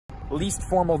least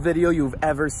formal video you've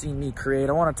ever seen me create.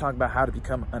 I want to talk about how to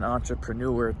become an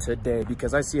entrepreneur today,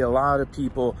 because I see a lot of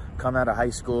people come out of high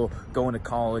school, going to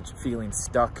college, feeling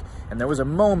stuck. And there was a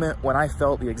moment when I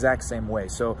felt the exact same way.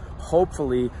 So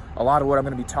hopefully a lot of what I'm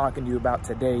going to be talking to you about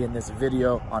today in this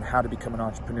video on how to become an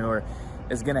entrepreneur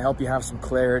is going to help you have some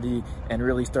clarity and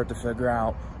really start to figure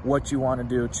out what you want to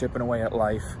do, chipping away at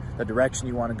life, the direction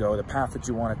you want to go, the path that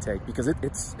you want to take, because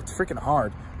it's freaking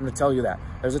hard. I'm going to tell you that.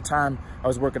 There's a time I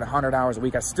was working 100 hours a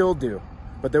week. I still do,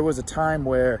 but there was a time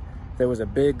where there was a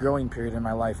big growing period in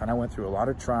my life, and I went through a lot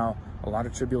of trial, a lot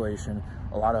of tribulation,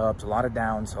 a lot of ups, a lot of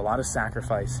downs, a lot of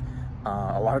sacrifice,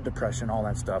 a lot of depression, all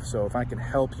that stuff. So if I can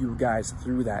help you guys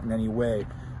through that in any way,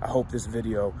 I hope this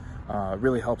video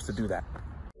really helps to do that.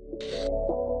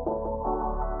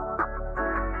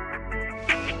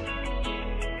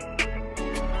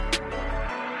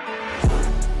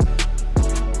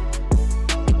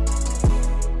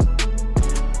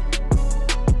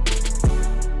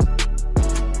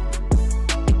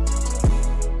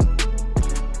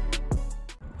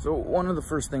 So one of the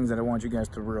first things that I want you guys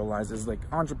to realize is, like,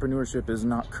 entrepreneurship is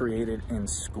not created in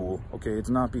school, okay? It's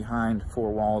not behind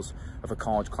four walls of a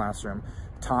college classroom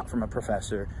taught from a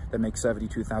professor that makes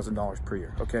 $72,000 per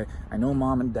year, okay? I know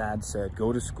mom and dad said,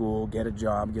 go to school, get a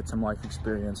job, get some life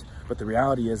experience, but the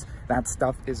reality is that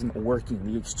stuff isn't working.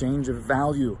 The exchange of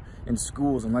value in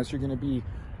schools, unless you're gonna be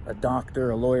a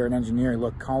doctor, a lawyer, an engineer,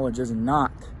 look, college is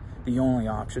not the only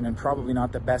option and probably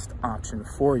not the best option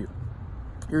for you.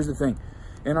 Here's the thing.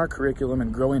 In our curriculum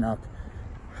and growing up,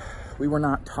 we were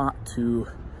not taught to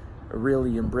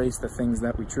really embrace the things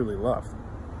that we truly love.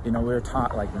 You know, we were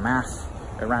taught like math,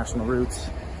 irrational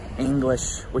roots,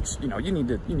 English, which, you know, you need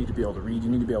to be able to read, you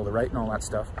need to be able to write and all that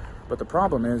stuff. But the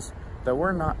problem is that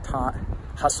we're not taught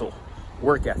hustle,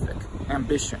 work ethic,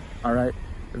 ambition, all right?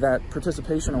 That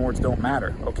participation awards don't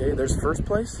matter, okay? There's first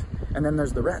place and then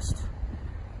there's the rest.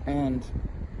 And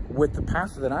with the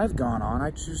path that I've gone on,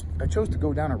 I chose to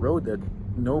go down a road that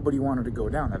nobody wanted to go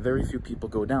down, that very few people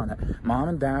go down, that mom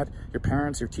and dad, your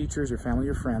parents, your teachers, your family,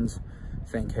 your friends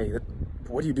think, hey,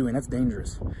 what are you doing? That's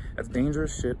dangerous. That's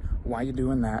dangerous shit. Why are you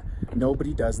doing that?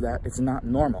 Nobody does that. It's not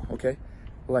normal, okay?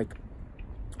 Like,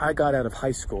 I got out of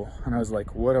high school and I was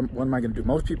like, what am I going to do?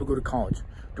 Most people go to college.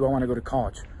 Do I want to go to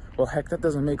college? Well, heck, that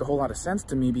doesn't make a whole lot of sense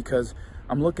to me, because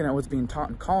I'm looking at what's being taught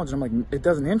in college and I'm like, it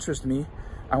doesn't interest me.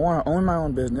 I want to own my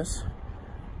own business.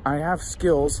 I have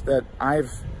skills that I've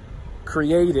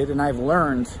created and I've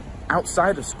learned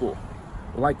outside of school,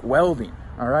 like welding,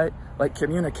 all right? Like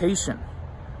communication,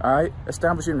 all right?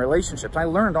 Establishing relationships. I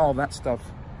learned all of that stuff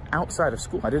outside of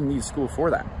school. I didn't need school for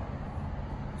that.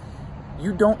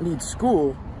 You don't need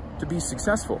school to be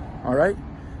successful, all right?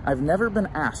 I've never been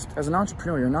asked, as an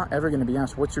entrepreneur, you're not ever going to be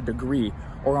asked what's your degree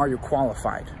or are you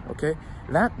qualified, okay?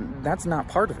 That's not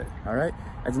part of it, all right?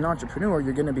 As an entrepreneur,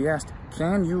 you're going to be asked,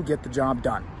 can you get the job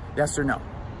done? Yes or no?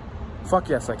 Fuck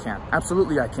yes, I can.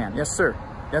 Absolutely, I can. Yes, sir.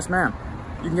 Yes, ma'am.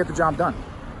 You can get the job done.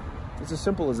 It's as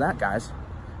simple as that, guys.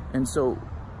 And so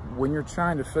when you're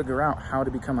trying to figure out how to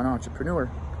become an entrepreneur,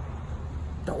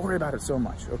 don't worry about it so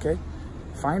much, okay?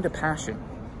 Find a passion,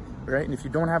 right? And if you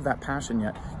don't have that passion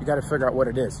yet, you got to figure out what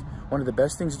it is. One of the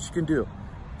best things that you can do,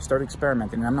 start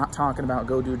experimenting. And I'm not talking about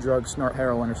go do drugs, snort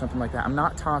heroin or something like that. I'm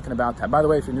not talking about that. By the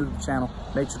way, if you're new to the channel,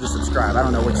 make sure to subscribe. I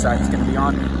don't know which side it's going to be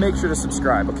on. Make sure to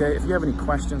subscribe, okay? If you have any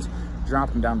questions, drop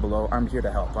them down below. I'm here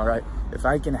to help, all right? If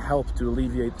I can help to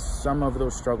alleviate some of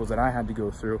those struggles that I had to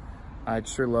go through, I'd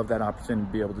sure love that opportunity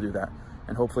to be able to do that.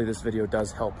 And hopefully this video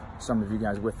does help some of you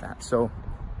guys with that. So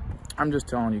I'm just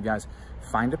telling you guys,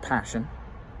 find a passion,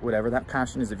 whatever that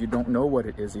passion is. If you don't know what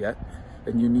it is yet,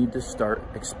 then you need to start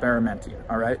experimenting,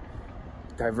 all right?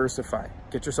 Diversify.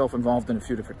 Get yourself involved in a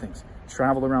few different things.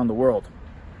 Travel around the world.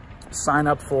 Sign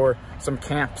up for some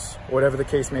camps, whatever the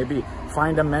case may be.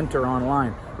 Find a mentor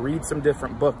online. Read some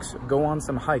different books. Go on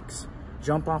some hikes.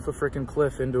 Jump off a freaking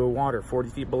cliff into a water 40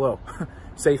 feet below.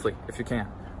 Safely, if you can,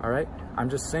 all right? I'm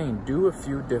just saying, do a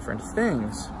few different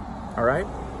things, all right?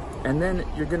 And then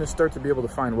you're going to start to be able to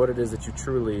find what it is that you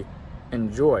truly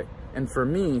enjoy. And for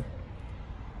me,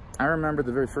 I remember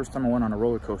the very first time I went on a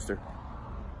roller coaster,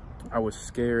 I was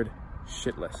scared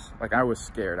shitless. Like, I was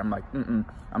scared. I'm like, I'm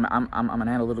an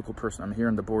analytical person. I'm here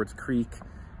in the Boards Creek.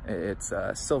 It's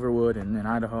Silverwood in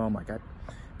Idaho. I'm like, that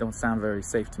don't sound very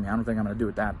safe to me. I don't think I'm gonna do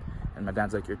it that. And my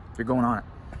dad's like, you're going on it.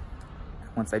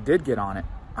 Once I did get on it,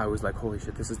 I was like, holy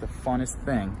shit, this is the funnest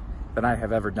thing that I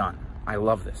have ever done. I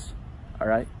love this, all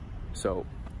right? So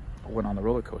I went on the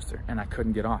roller coaster and I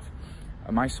couldn't get off.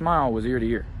 My smile was ear to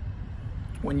ear.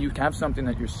 When you have something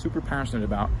that you're super passionate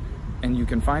about and you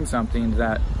can find something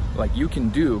that like you can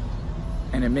do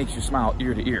and it makes you smile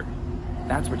ear to ear,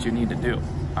 That's what you need to do,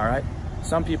 all right?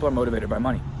 Some people are motivated by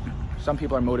money. Some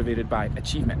people are motivated by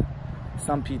achievement.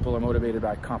 Some people are motivated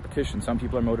by competition. Some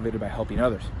people are motivated by helping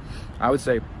others. I would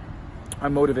say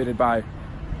I'm motivated by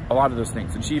a lot of those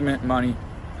things: achievement, money,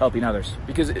 helping others.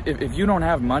 Because if you don't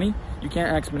have money, you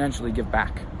can't exponentially give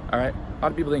back, all right? A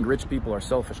lot of people think rich people are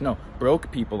selfish. No,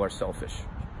 broke people are selfish.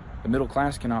 The middle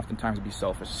class can oftentimes be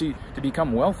selfish. See, to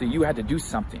become wealthy, you had to do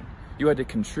something. You had to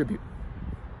contribute.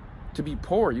 To be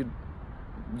poor, you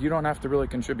don't have to really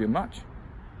contribute much,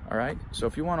 all right? So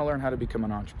if you want to learn how to become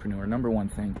an entrepreneur, number one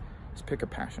thing is pick a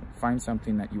passion. Find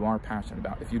something that you are passionate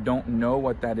about. If you don't know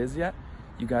what that is yet,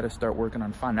 you got to start working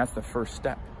on finding. That's the first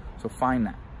step. So find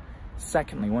that.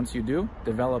 Secondly, once you do,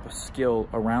 develop a skill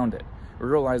around it.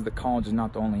 Realize that college is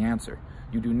not the only answer.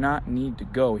 You do not need to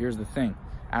go. Here's the thing.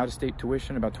 Out-of-state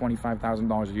tuition, about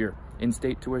 $25,000 a year.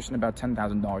 In-state tuition, about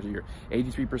 $10,000 a year.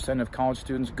 83% of college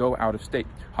students go out of state,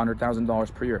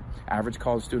 $100,000 per year. Average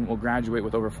college student will graduate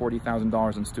with over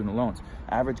 $40,000 in student loans.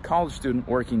 Average college student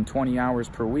working 20 hours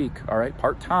per week, all right,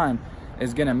 part-time,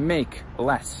 is gonna make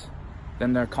less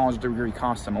than their college degree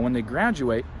costs them. And when they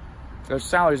graduate, their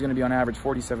salary is gonna be on average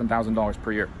 $47,000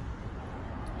 per year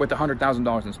with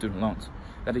 $100,000 in student loans.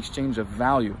 That exchange of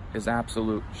value is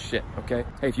absolute shit, okay?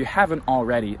 Hey, if you haven't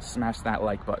already, smash that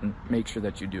like button. Make sure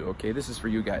that you do, okay? This is for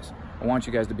you guys. I want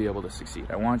you guys to be able to succeed.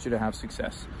 I want you to have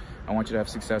success. I want you to have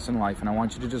success in life, and I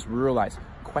want you to just realize,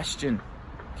 question,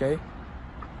 okay?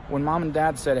 When mom and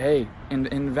dad said, hey,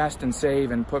 invest and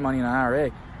save and put money in an IRA,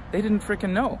 they didn't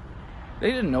freaking know. They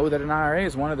didn't know that an IRA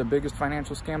is one of the biggest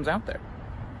financial scams out there.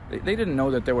 They didn't know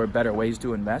that there were better ways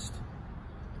to invest.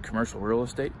 Commercial real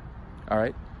estate, all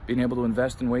right? Being able to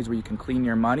invest in ways where you can clean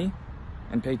your money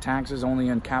and pay taxes only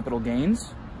on capital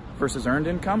gains versus earned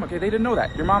income. Okay, they didn't know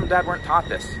that. Your mom and dad weren't taught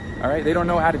this, all right? They don't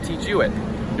know how to teach you it.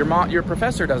 Your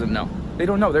professor doesn't know. They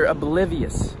don't know, they're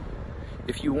oblivious.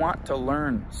 If you want to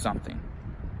learn something,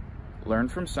 learn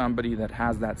from somebody that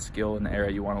has that skill in the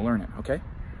area you want to learn it, okay?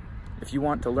 If you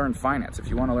want to learn finance, if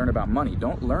you want to learn about money,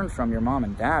 don't learn from your mom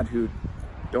and dad who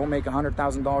don't make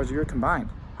 $100,000 a year combined.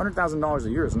 $100,000 a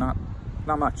year is not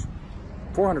much.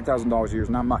 $400,000 a year is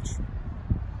not much.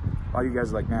 A lot of you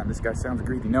guys are like, man, this guy sounds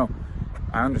greedy. No,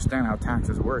 I understand how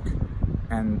taxes work.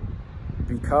 And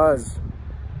because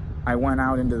I went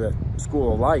out into the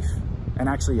school of life and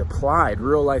actually applied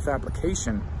real life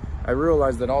application, I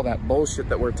realized that all that bullshit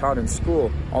that we're taught in school,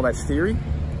 all that theory,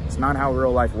 it's not how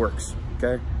real life works,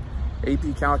 okay?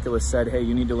 AP Calculus said, hey,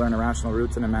 you need to learn irrational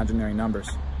roots and imaginary numbers.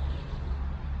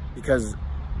 Because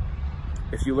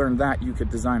if you learned that, you could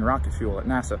design rocket fuel at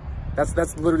NASA.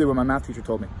 That's literally what my math teacher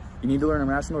told me. You need to learn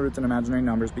irrational roots and imaginary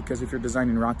numbers because if you're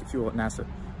designing rocket fuel at NASA,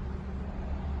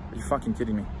 are you fucking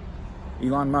kidding me?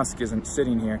 Elon Musk isn't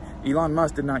sitting here. Elon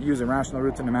Musk did not use irrational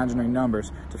roots and imaginary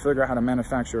numbers to figure out how to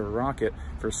manufacture a rocket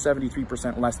for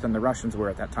 73% less than the Russians were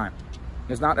at that time.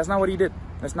 That's not what he did.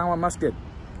 That's not what Musk did.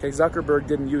 Okay, Zuckerberg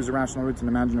didn't use irrational roots and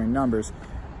imaginary numbers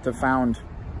to found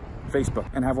Facebook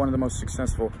and have one of the most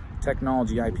successful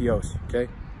technology IPOs, okay?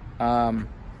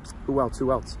 Who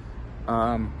else?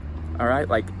 All right,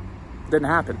 like, didn't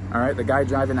happen, all right? The guy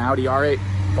driving the Audi R8,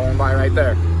 going by right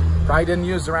there, probably didn't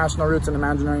use irrational roots and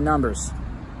imaginary numbers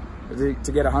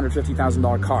to get a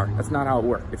 $150,000 car. That's not how it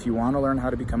works. If you want to learn how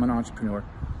to become an entrepreneur,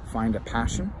 find a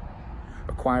passion,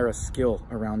 acquire a skill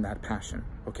around that passion,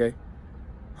 okay?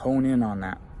 Hone in on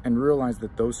that and realize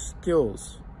that those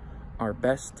skills are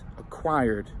best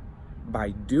acquired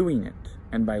by doing it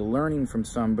and by learning from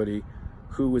somebody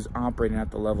who is operating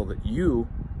at the level that you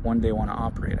one day want to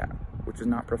operate at, which is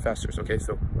not professors, okay?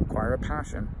 So acquire a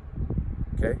passion,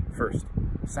 okay, first.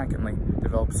 Secondly,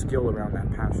 develop a skill around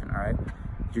that passion, all right?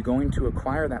 You're going to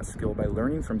acquire that skill by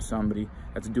learning from somebody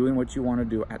that's doing what you want to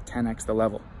do at 10x the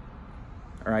level,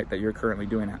 all right, that you're currently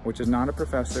doing at, which is not a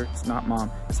professor, it's not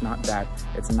mom, it's not dad,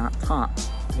 it's not taught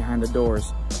behind the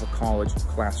doors of a college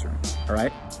classroom, all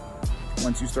right?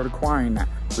 Once you start acquiring that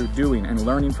through doing and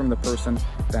learning from the person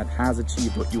that has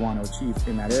achieved what you want to achieve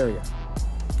in that area,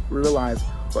 realize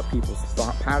what people's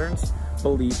thought patterns,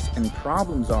 beliefs, and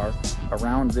problems are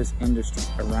around this industry,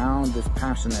 around this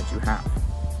passion that you have.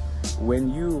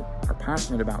 When you are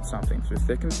passionate about something, through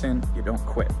thick and thin, you don't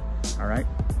quit, all right?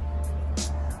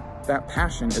 That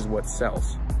passion is what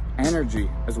sells. Energy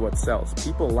is what sells.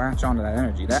 People latch onto that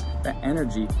energy. That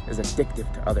energy is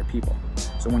addictive to other people.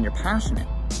 So when you're passionate,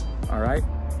 all right,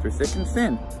 through thick and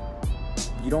thin,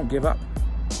 you don't give up.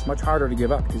 It's much harder to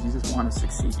give up because you just want to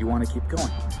succeed. You want to keep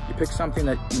going. You pick something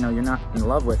that, you know, you're not in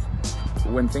love with.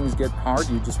 When things get hard,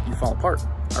 you fall apart,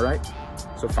 all right?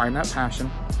 So find that passion,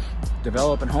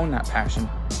 develop and hone that passion,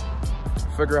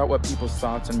 Figure out what people's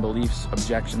thoughts and beliefs,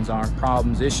 objections are,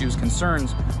 problems, issues,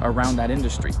 concerns around that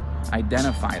industry.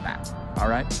 Identify that, all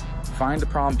right? Find the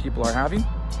problem people are having,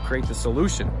 create the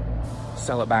solution,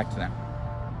 sell it back to them.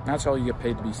 That's how you get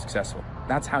paid to be successful.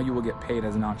 That's how you will get paid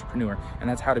as an entrepreneur, and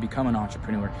that's how to become an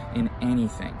entrepreneur in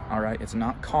anything, all right? It's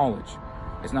not college.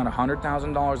 It's not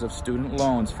 $100,000 of student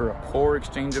loans for a poor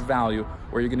exchange of value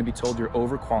where you're gonna be told you're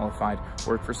overqualified,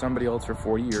 work for somebody else for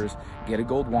 40 years, get a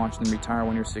gold watch, and then retire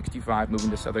when you're 65,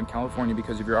 moving to Southern California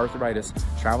because of your arthritis,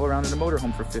 travel around in a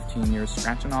motorhome for 15 years,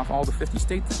 scratching off all the 50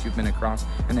 states that you've been across,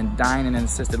 and then dying in an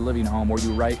assisted living home where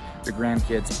you write your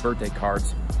grandkids' birthday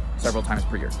cards several times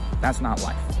per year. That's not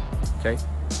life, okay?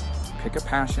 Pick a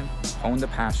passion, hone the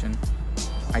passion,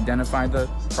 identify the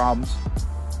problems,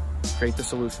 create the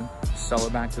solution, sell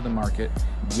it back to the market,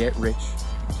 get rich,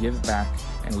 give back,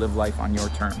 and live life on your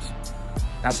terms.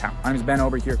 That's how. My name is Ben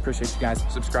over here. Appreciate you guys.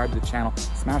 Subscribe to the channel,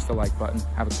 smash the like button,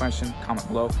 have a question, comment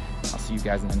below. I'll see you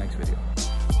guys in the next video.